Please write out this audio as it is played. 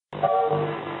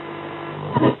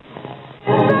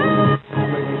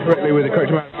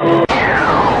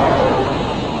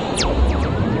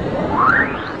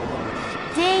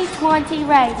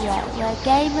Radio, where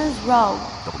gamers roll.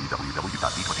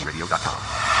 www.d20radio.com.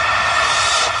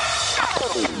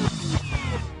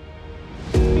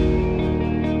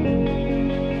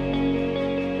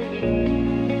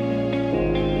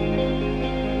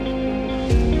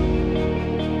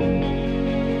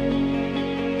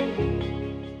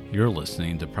 You're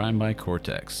listening to Prime by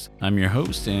Cortex. I'm your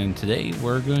host, and today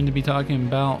we're going to be talking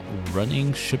about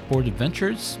running shipboard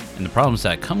adventures and the problems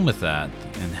that come with that,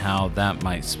 and how that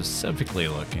might specifically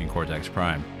look in Cortex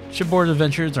Prime. Shipboard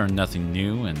adventures are nothing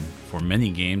new, and for many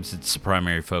games, it's the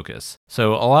primary focus.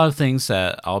 So a lot of things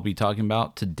that I'll be talking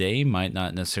about today might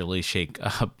not necessarily shake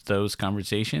up those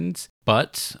conversations,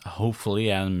 but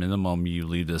hopefully at a minimum you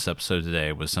leave this episode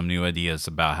today with some new ideas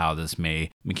about how this may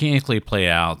mechanically play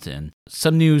out and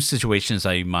some new situations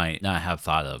that you might not have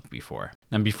thought of before.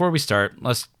 Now before we start,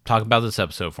 let's talk about this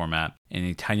episode format and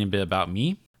a tiny bit about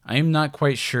me. I am not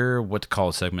quite sure what to call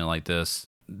a segment like this.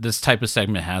 This type of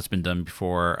segment has been done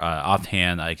before.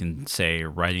 Offhand, I can say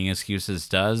Writing Excuses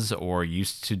does or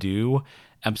used to do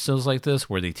episodes like this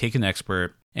where they take an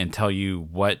expert and tell you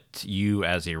what you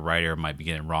as a writer might be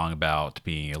getting wrong about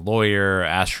being a lawyer,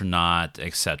 astronaut,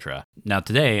 etc. Now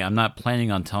today, I'm not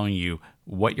planning on telling you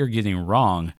what you're getting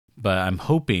wrong, but I'm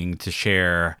hoping to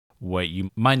share what you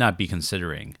might not be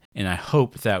considering. And I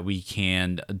hope that we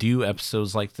can do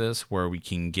episodes like this where we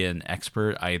can get an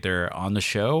expert either on the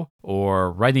show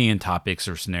or writing in topics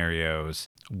or scenarios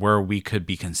where we could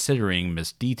be considering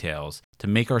missed details to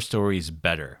make our stories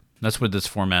better. That's what this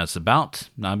format is about.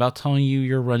 Not about telling you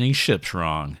you're running ships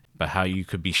wrong, but how you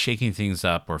could be shaking things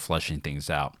up or fleshing things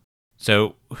out.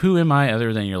 So who am I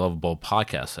other than your lovable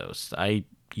podcast host? I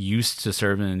used to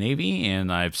serve in the Navy, and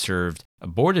I've served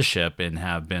aboard a ship and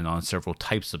have been on several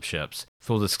types of ships.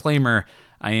 Full disclaimer,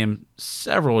 I am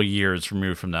several years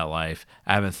removed from that life.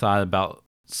 I haven't thought about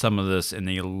some of this in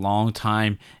a long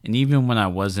time, and even when I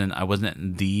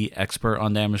wasn't the expert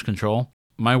on damage control.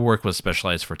 My work was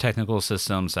specialized for technical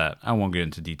systems that I won't get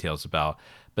into details about,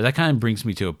 but that kind of brings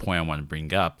me to a point I want to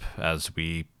bring up as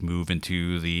we move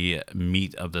into the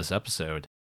meat of this episode.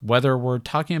 Whether we're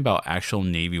talking about actual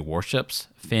Navy warships,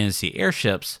 fantasy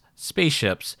airships,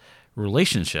 spaceships,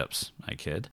 relationships, I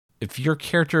kid. If your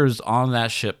character is on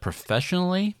that ship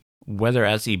professionally, whether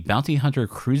as a bounty hunter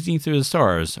cruising through the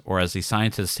stars or as a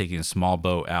scientist taking a small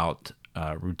boat out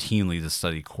routinely to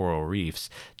study coral reefs,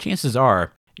 chances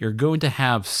are you're going to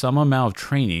have some amount of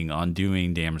training on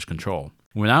doing damage control.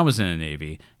 When I was in the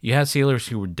Navy, you had sailors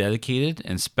who were dedicated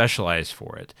and specialized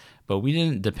for it, but we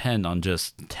didn't depend on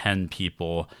just 10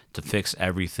 people to fix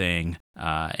everything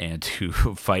and to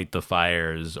fight the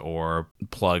fires or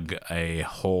plug a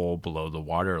hole below the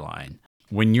waterline.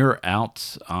 When you're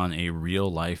out on a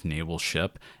real-life naval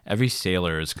ship, every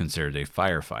sailor is considered a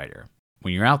firefighter.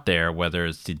 When you're out there, whether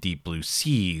it's the deep blue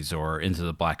seas or into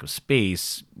the black of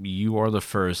space, you are the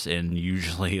first and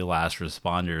usually last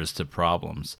responders to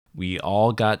problems. We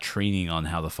all got training on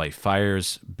how to fight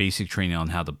fires, basic training on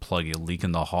how to plug a leak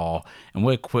in the hull, and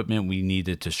what equipment we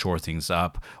needed to shore things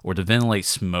up or to ventilate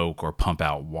smoke or pump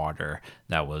out water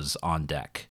that was on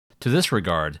deck. To this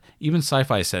regard, even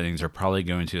sci-fi settings are probably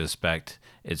going to expect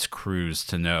its crews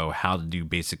to know how to do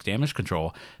basic damage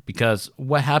control, because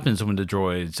what happens when the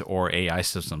droids or AI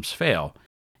systems fail?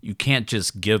 You can't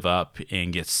just give up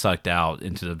and get sucked out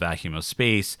into the vacuum of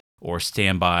space or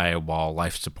stand by while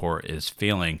life support is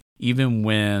failing. Even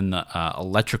when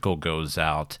electrical goes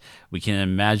out, we can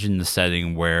imagine the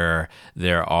setting where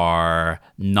there are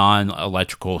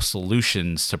non-electrical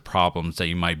solutions to problems that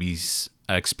you might be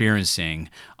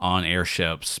experiencing on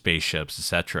airships, spaceships,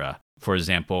 etc. For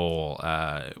example,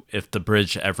 if the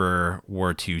bridge ever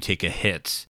were to take a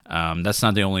hit, that's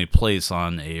not the only place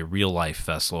on a real-life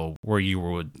vessel where you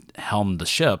would helm the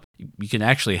ship. You can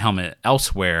actually helm it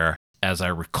elsewhere. As I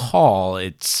recall,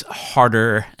 it's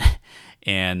harder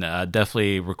and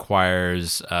definitely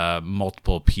requires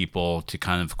multiple people to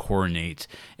kind of coordinate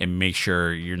and make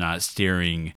sure you're not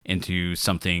steering into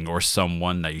something or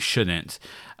someone that you shouldn't.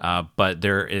 But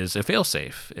there is a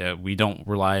failsafe. We don't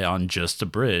rely on just a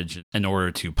bridge in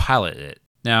order to pilot it.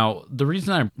 Now, the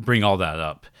reason I bring all that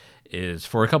up is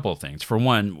for a couple of things. For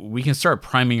one, we can start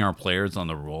priming our players on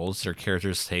the roles their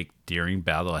characters take during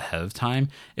battle ahead of time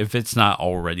if it's not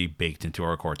already baked into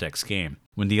our Cortex game.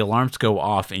 When the alarms go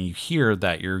off and you hear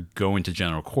that you're going to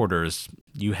general quarters,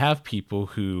 you have people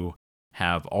who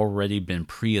have already been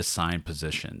pre-assigned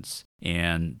positions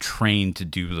and trained to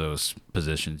do those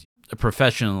positions.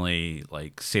 Professionally,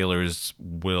 like sailors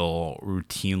will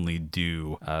routinely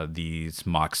do these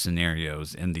mock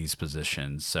scenarios in these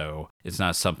positions. So it's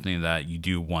not something that you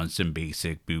do once in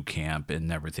basic boot camp and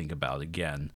never think about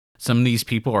again. Some of these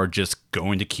people are just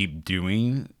going to keep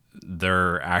doing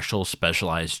their actual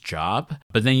specialized job,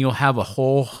 but then you'll have a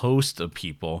whole host of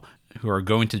people who are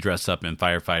going to dress up in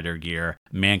firefighter gear,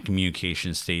 man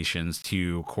communication stations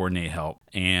to coordinate help,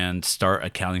 and start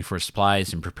accounting for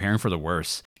supplies and preparing for the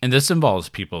worst. And this involves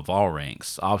people of all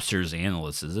ranks, officers,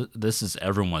 analysts. This is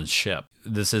everyone's ship.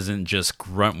 This isn't just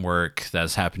grunt work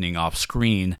that's happening off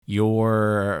screen.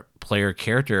 Your player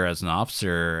character as an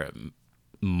officer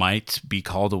might be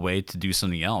called away to do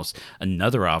something else.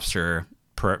 Another officer,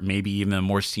 maybe even a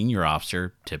more senior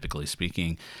officer, typically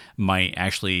speaking, might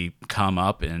actually come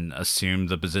up and assume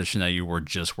the position that you were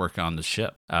just working on the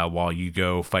ship while you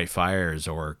go fight fires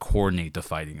or coordinate the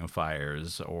fighting of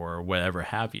fires or whatever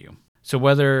have you. So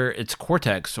whether it's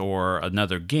Cortex or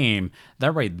another game,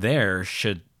 that right there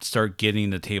should start getting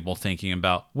the table thinking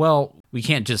about, well, we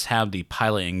can't just have the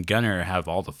pilot and gunner have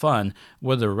all the fun.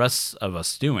 What are the rest of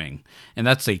us doing? And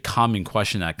that's a common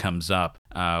question that comes up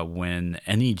when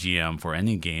any GM for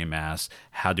any game asks,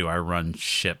 how do I run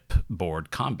shipboard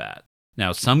combat?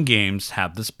 Now, some games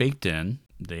have this baked in.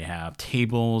 They have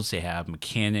tables, they have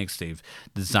mechanics, they've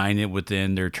designed it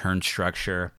within their turn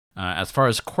structure. As far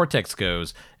as Cortex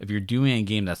goes, if you're doing a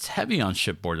game that's heavy on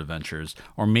shipboard adventures,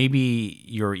 or maybe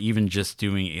you're even just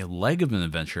doing a leg of an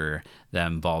adventure that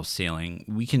involves sailing,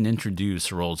 we can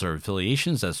introduce roles or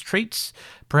affiliations as traits,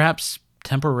 perhaps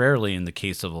temporarily in the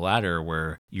case of the latter,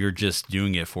 where you're just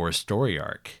doing it for a story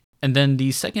arc. And then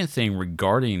the second thing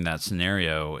regarding that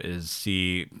scenario is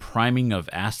the priming of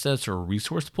assets or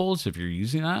resource pools if you're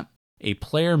using that. A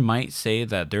player might say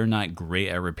that they're not great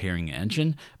at repairing an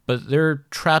engine, but they're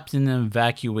trapped in an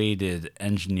evacuated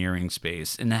engineering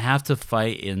space and have to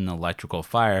fight in an electrical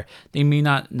fire. They may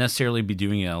not necessarily be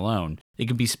doing it alone. They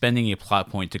could be spending a plot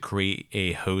point to create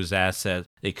a hose asset.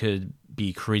 They could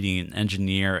be creating an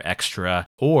engineer extra,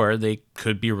 or they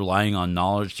could be relying on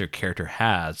knowledge their character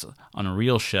has. On a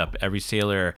real ship, every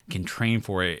sailor can train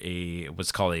for a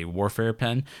what's called a warfare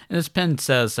pen, and this pen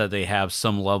says that they have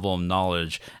some level of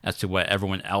knowledge as to what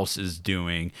everyone else is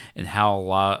doing and how a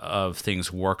lot of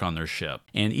things work on their ship.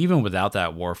 And even without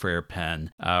that warfare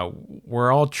pen,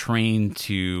 we're all trained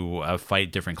to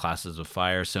fight different classes of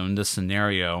fire. So in this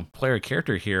scenario, player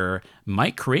character here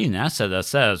might create an asset that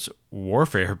says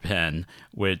warfare pen,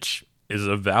 which is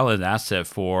a valid asset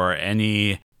for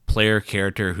any player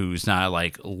character who's not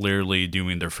like literally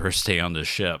doing their first day on the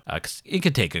ship. 'Cause it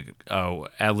could take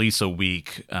at least a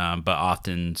week, but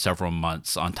often several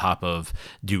months on top of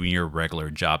doing your regular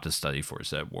job to study for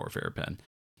said warfare pen.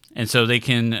 And so they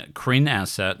can create an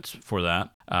asset for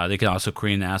that. They can also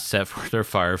create an asset for their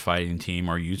firefighting team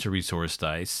or use a resource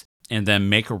dice. And then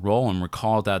make a roll and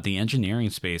recall that the engineering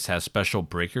space has special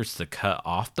breakers to cut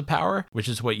off the power, which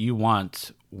is what you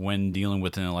want when dealing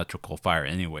with an electrical fire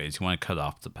anyways. You want to cut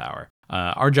off the power.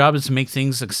 Our job is to make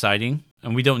things exciting,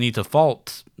 and we don't need to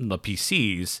fault the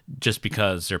PCs just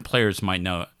because their players might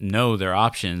know their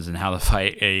options and how to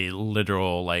fight a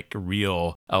literal, like,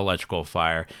 real electrical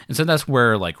fire. And so that's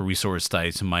where, like, resource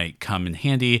dice might come in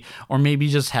handy, or maybe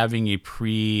just having a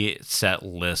preset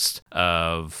list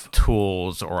of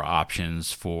tools or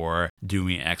options for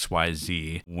doing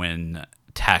XYZ when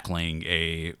tackling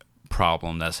a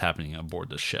problem that's happening aboard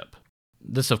the ship.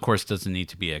 This, of course, doesn't need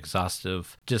to be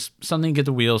exhaustive. Just something to get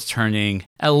the wheels turning,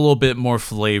 add a little bit more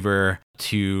flavor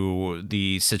to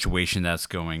the situation that's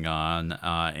going on,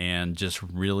 and just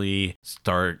really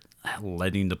start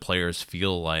letting the players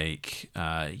feel like,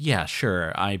 yeah,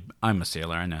 sure, I'm a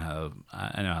sailor. I know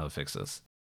how to fix this.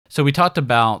 So we talked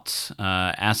about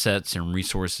assets and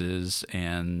resources,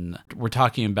 and we're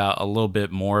talking about a little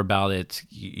bit more about it.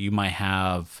 You might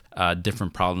have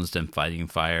different problems than fighting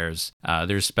fires.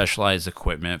 There's specialized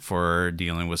equipment for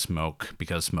dealing with smoke,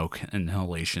 because smoke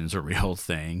inhalation is a real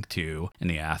thing too in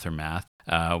the aftermath.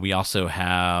 We also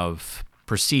have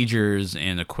procedures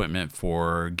and equipment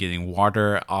for getting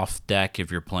water off deck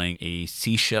if you're playing a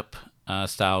sea ship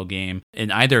style game. In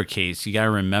either case, you got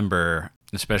to remember,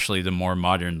 especially the more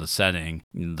modern the setting,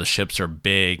 the ships are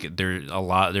big. There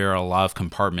are a lot of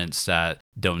compartments that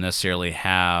don't necessarily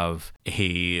have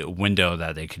a window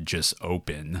that they could just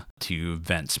open to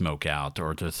vent smoke out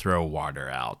or to throw water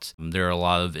out. There are a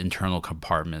lot of internal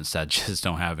compartments that just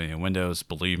don't have any windows.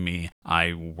 Believe me,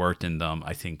 I worked in them.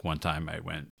 I think one time I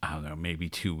went, maybe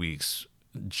 2 weeks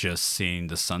just seeing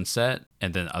the sunset,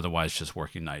 and then otherwise just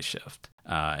working night shift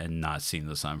and not seeing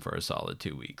the sun for a solid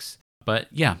 2 weeks. But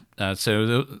yeah,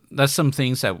 so that's some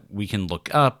things that we can look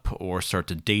up or start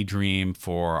to daydream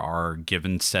for our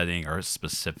given setting or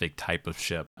specific type of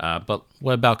ship. But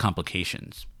what about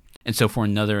complications? And so for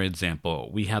another example,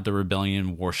 we have the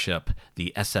Rebellion warship,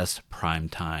 the SS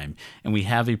Primetime, and we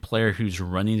have a player who's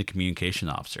running the communication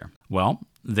officer. Well,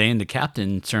 they and the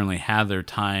captain certainly had their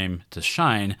time to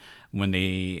shine when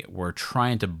they were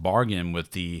trying to bargain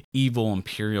with the evil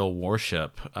Imperial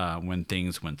warship when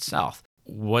things went south.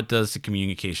 What does the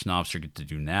communication officer get to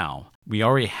do now? We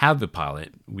already have a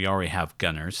pilot. We already have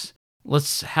gunners.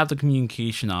 Let's have the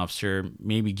communication officer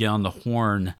maybe get on the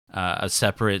horn a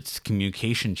separate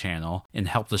communication channel and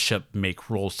help the ship make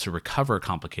rolls to recover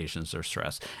complications or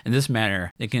stress. In this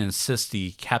manner, they can assist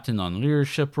the captain on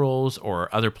leadership roles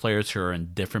or other players who are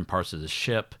in different parts of the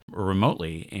ship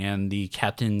remotely, and the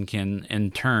captain can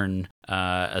in turn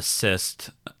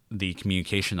assist the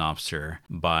communication officer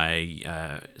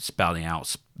by spouting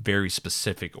out very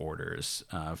specific orders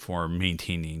for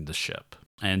maintaining the ship.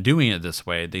 And doing it this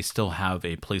way, they still have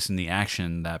a place in the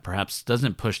action that perhaps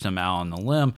doesn't push them out on the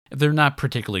limb if they're not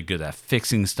particularly good at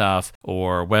fixing stuff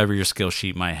or whatever your skill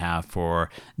sheet might have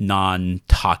for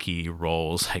non-talky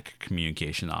roles like a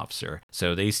communication officer.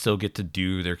 So they still get to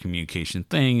do their communication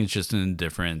thing, it's just in a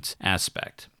different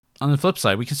aspect. On the flip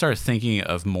side, we can start thinking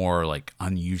of more like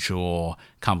unusual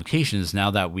complications now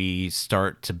that we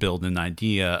start to build an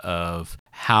idea of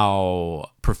how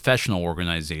professional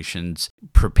organizations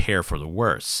prepare for the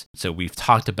worst. So we've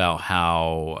talked about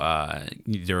how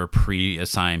there are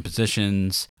pre-assigned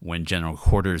positions when general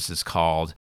quarters is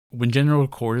called. When general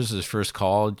quarters is first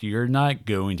called, you're not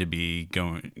going to be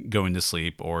going to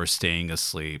sleep or staying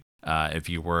asleep if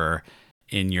you were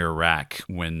in your rack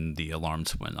when the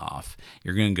alarms went off.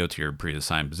 You're going to go to your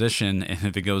pre-assigned position, and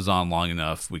if it goes on long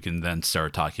enough, we can then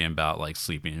start talking about like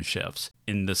sleeping in shifts.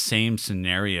 In the same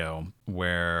scenario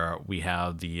where we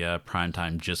have the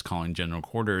Primetime just calling general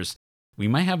quarters, we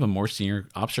might have a more senior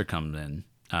officer come in.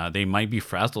 They might be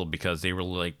frazzled because they were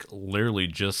like literally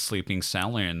just sleeping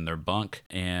soundly in their bunk,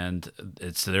 and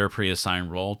it's their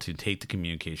pre-assigned role to take the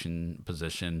communication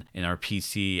position, and our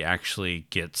PC actually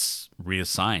gets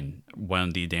reassigned one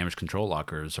of the damage control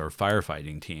lockers or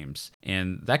firefighting teams.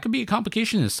 And that could be a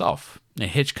complication in itself. A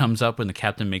hitch comes up when the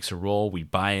captain makes a roll, we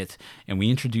buy it, and we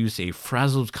introduce a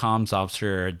frazzled comms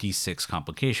officer D6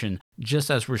 complication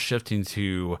just as we're shifting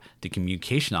to the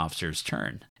communication officer's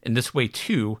turn. In this way,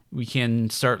 too, we can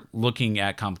start looking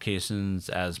at complications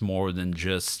as more than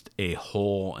just a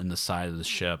hole in the side of the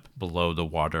ship below the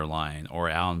waterline or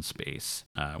out in space.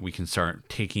 We can start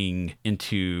taking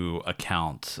into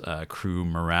account crew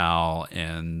morale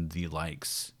and the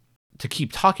likes. To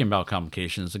keep talking about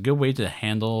complications, a good way to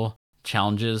handle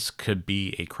challenges could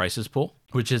be a crisis pool,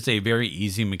 which is a very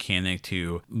easy mechanic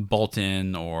to bolt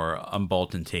in or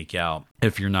unbolt and take out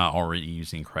if you're not already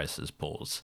using crisis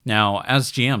pools. Now,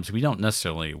 as GMs, we don't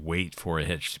necessarily wait for a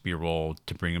hitch to be rolled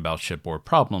to bring about shipboard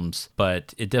problems,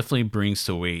 but it definitely brings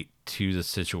the weight to the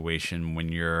situation when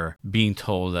you're being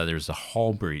told that there's a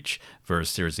hull breach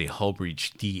versus there's a hull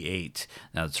breach D8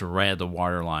 that's right at the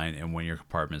waterline and when your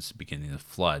compartment is beginning to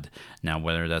flood. Now,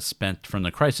 whether that's spent from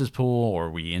the crisis pool or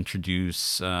we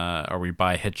introduce or we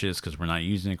buy hitches because we're not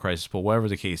using a crisis pool, whatever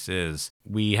the case is,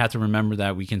 we have to remember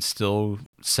that we can still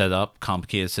set up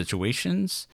complicated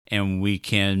situations and we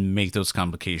can make those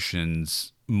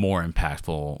complications more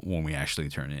impactful when we actually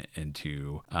turn it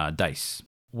into dice.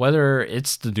 Whether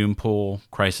it's the Doom pool,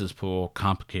 crisis pool,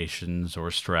 complications,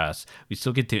 or stress, we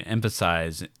still get to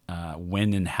emphasize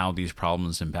when and how these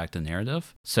problems impact the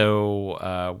narrative.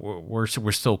 So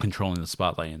we're still controlling the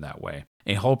spotlight in that way.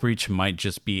 A hull breach might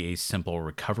just be a simple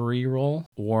recovery roll,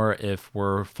 or if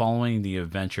we're following the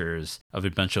adventures of a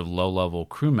bunch of low-level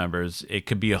crew members, it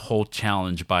could be a whole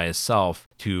challenge by itself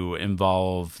to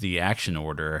involve the action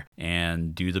order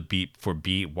and do the beat for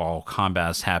beat while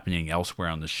combat's happening elsewhere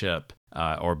on the ship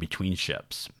or between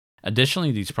ships.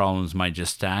 Additionally, these problems might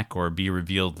just stack or be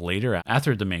revealed later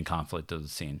after the main conflict of the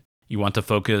scene. You want to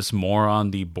focus more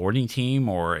on the boarding team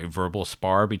or a verbal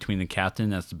spar between the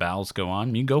captain as the battles go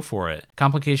on, you go for it.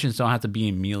 Complications don't have to be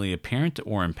immediately apparent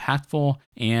or impactful,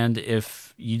 and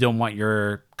if you don't want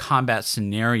your combat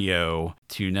scenario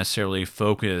to necessarily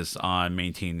focus on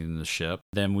maintaining the ship,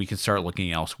 then we can start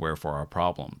looking elsewhere for our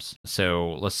problems.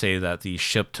 So let's say that the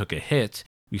ship took a hit.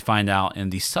 We find out in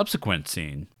the subsequent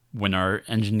scene when our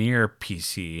engineer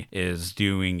PC is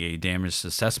doing a damage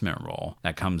assessment roll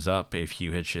that comes up a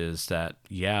few hitches that,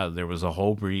 yeah, there was a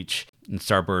hull breach and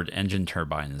starboard engine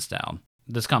turbine is down.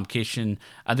 This complication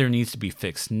either needs to be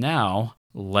fixed now,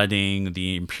 letting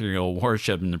the Imperial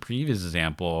warship in the previous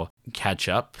example catch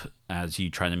up as you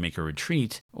try to make a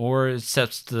retreat, or it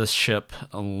sets the ship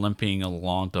limping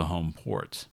along to home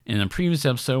port. In a previous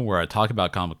episode where I talk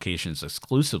about complications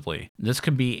exclusively, this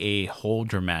could be a whole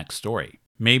dramatic story.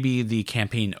 Maybe the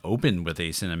campaign opened with a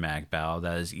cinematic battle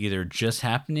that is either just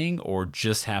happening or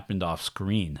just happened off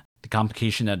screen. The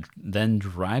complication that then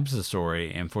drives the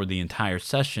story, and for the entire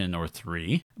session or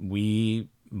 3, we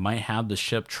might have the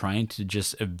ship trying to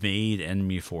just evade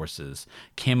enemy forces,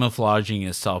 camouflaging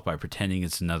itself by pretending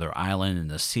it's another island in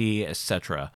the sea,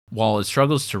 etc., while it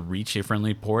struggles to reach a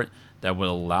friendly port that would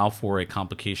allow for a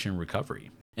complication recovery.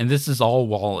 And this is all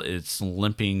while it's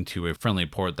limping to a friendly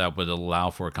port that would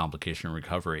allow for a complication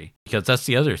recovery. Because that's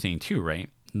the other thing too, right?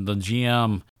 The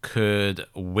GM could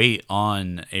wait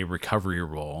on a recovery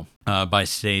roll by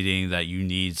stating that you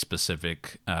need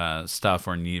specific stuff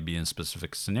or need to be in a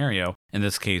specific scenario. In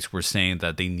this case, we're saying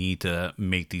that they need to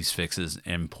make these fixes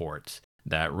in port.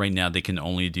 That right now they can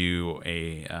only do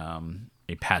a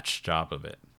patch job of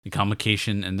it. The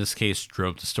complication in this case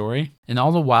drove the story. And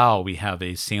all the while, we have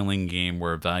a sailing game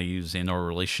where values and our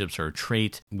relationships are a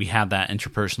trait. We have that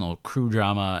interpersonal crew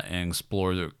drama and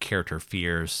explore the character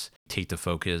fears, take the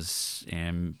focus,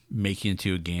 and make it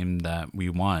into a game that we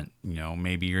want.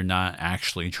 Maybe you're not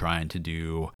actually trying to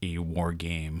do a war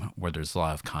game where there's a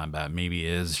lot of combat. Maybe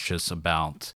it is just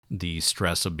about the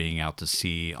stress of being out to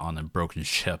sea on a broken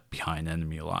ship behind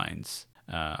enemy lines.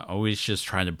 Always just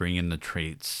try to bring in the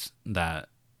traits that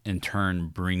in turn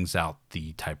brings out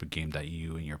the type of game that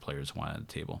you and your players want at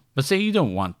the table. But say you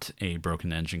don't want a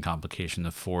broken engine complication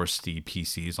to force the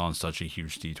PCs on such a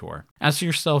huge detour. Ask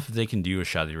yourself if they can do a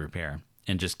shoddy repair,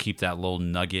 and just keep that little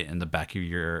nugget in the back of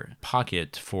your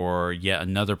pocket for yet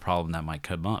another problem that might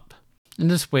come up. In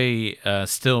this way,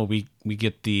 still we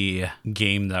get the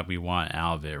game that we want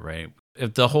out of it, right?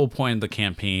 If the whole point of the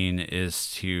campaign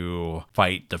is to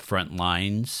fight the front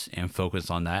lines and focus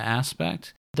on that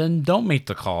aspect, then don't make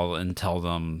the call and tell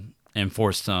them and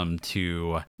force them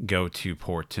to go to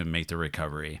port to make the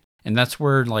recovery. And that's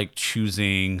where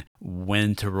choosing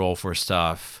when to roll for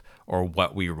stuff or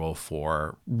what we roll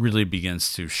for really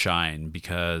begins to shine,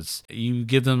 because you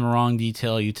give them the wrong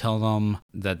detail, you tell them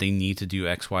that they need to do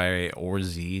X, Y, or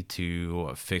Z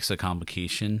to fix a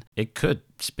complication. It could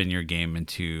spin your game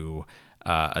into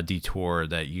a detour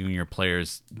that you and your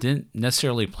players didn't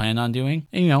necessarily plan on doing.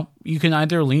 And, you can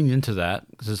either lean into that,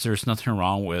 because there's nothing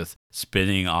wrong with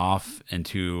spinning off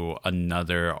into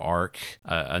another arc,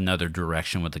 another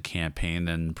direction with the campaign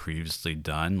than previously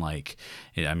done.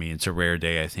 It's a rare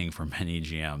day, I think, for many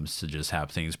GMs to just have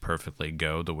things perfectly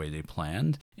go the way they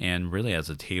planned. And really,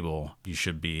 as a table, you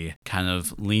should be kind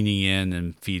of leaning in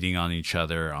and feeding on each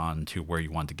other onto where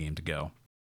you want the game to go.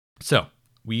 So,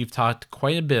 we've talked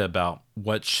quite a bit about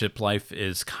what ship life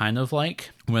is kind of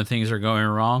like when things are going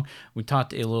wrong. We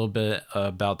talked a little bit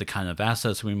about the kind of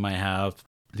assets we might have,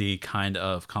 the kind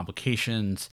of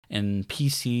complications in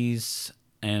PCs,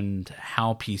 and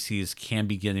how PCs can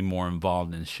be getting more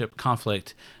involved in ship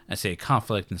conflict. I say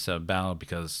conflict instead of battle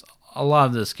because a lot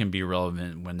of this can be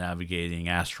relevant when navigating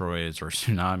asteroids or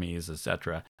tsunamis,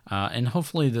 etc. And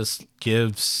hopefully this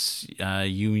gives you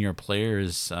and your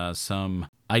players some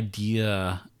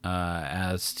idea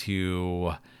as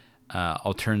to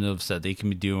alternatives that they can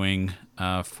be doing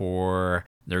for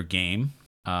their game,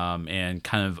 and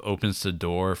kind of opens the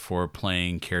door for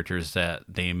playing characters that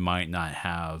they might not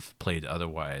have played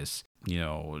otherwise.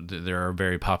 There are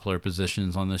very popular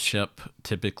positions on the ship,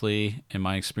 typically, in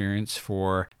my experience,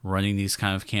 for running these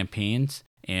kind of campaigns.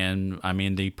 And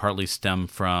they partly stem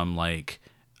from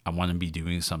I want to be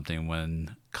doing something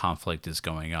when conflict is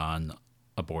going on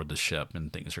aboard the ship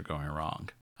and things are going wrong.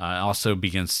 It also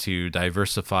begins to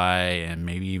diversify and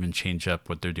maybe even change up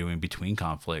what they're doing between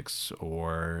conflicts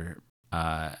or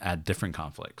at different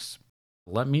conflicts.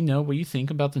 Let me know what you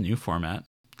think about the new format.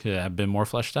 Could it have been more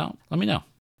fleshed out? Let me know.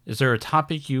 Is there a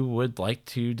topic you would like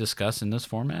to discuss in this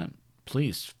format?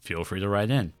 Please feel free to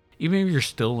write in. Even if you're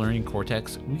still learning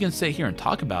Cortex, we can sit here and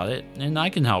talk about it, and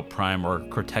I can help prime or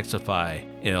Cortexify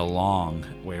it along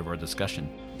way of our discussion.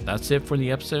 That's it for the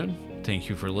episode. Thank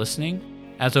you for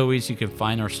listening. As always, you can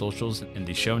find our socials in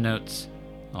the show notes.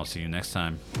 I'll see you next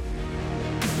time.